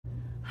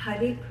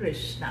Hare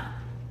Krishna.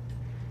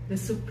 The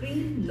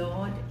Supreme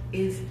Lord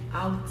is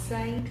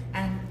outside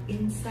and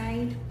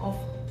inside of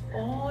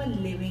all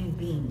living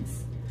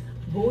beings,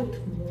 both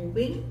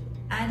moving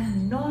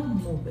and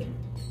non-moving.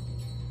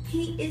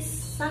 He is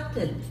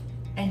subtle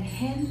and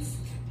hence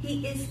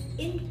He is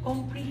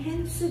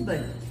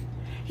incomprehensible.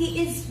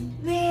 He is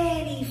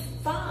very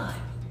far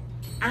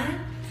and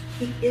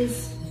He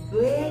is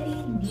very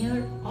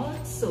near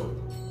also.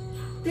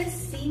 This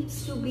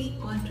seems to be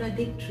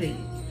contradictory.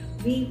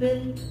 We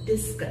will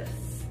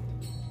discuss.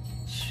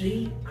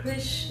 Shree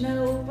Krishna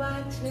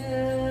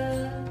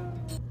Uvacha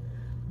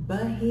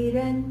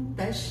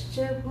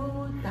Bahirantascha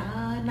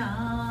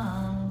Bhutanam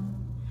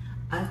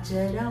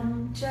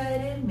Acharam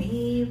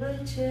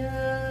Charamevacha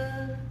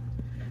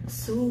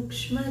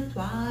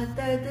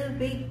Sukshmatvatad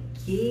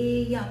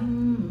Vigyeyam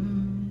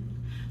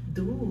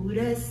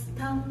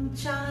Durastham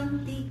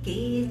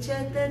Chantike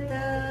Chatata.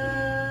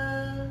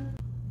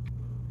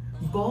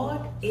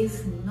 God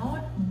is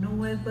not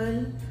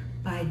knowable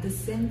by the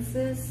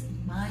senses,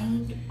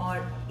 mind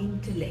or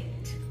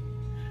intellect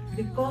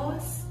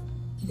because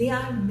they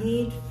are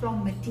made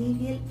from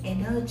material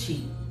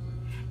energy,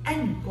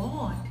 and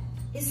God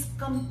is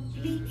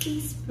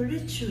completely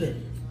spiritual.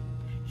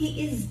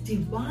 He is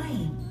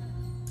divine.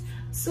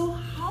 So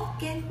how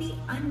can we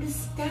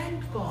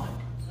understand God?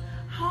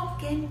 How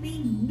can we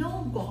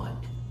know God?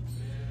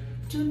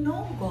 To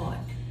know God,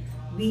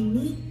 we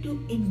need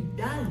to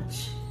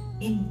indulge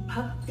in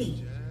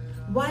bhakti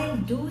while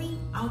doing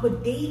our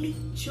daily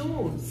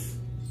chores.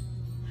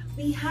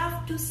 We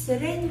have to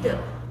surrender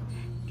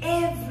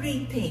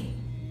everything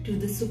to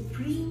the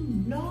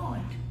Supreme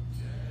Lord.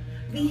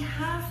 We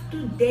have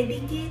to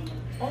dedicate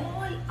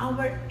all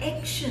our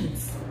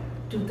actions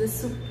to the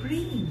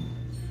Supreme,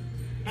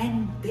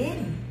 and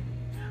then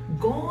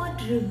God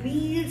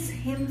reveals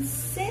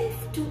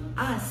Himself to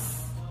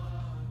us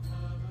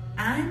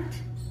and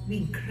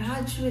we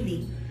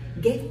gradually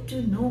get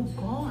to know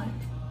God.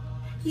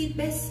 He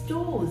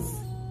bestows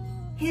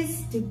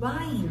His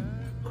divine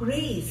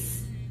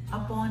grace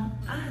upon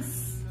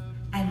us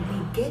and we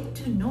get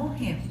to know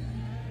Him.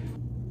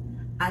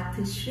 Ath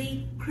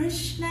Shree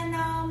Krishna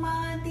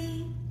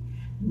Namadi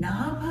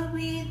Na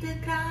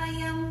Bhaved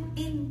Krayam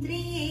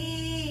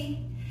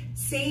Indriye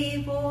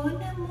Sevo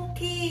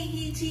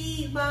Namukhe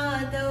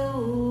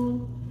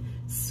Jivado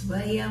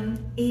Swayam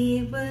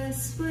Eva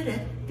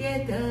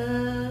Svuratyada.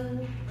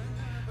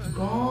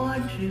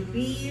 God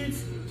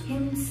reveals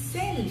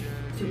Himself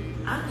to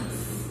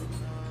us.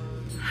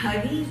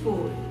 Hari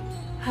Bol,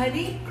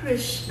 Hare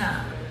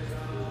Krishna.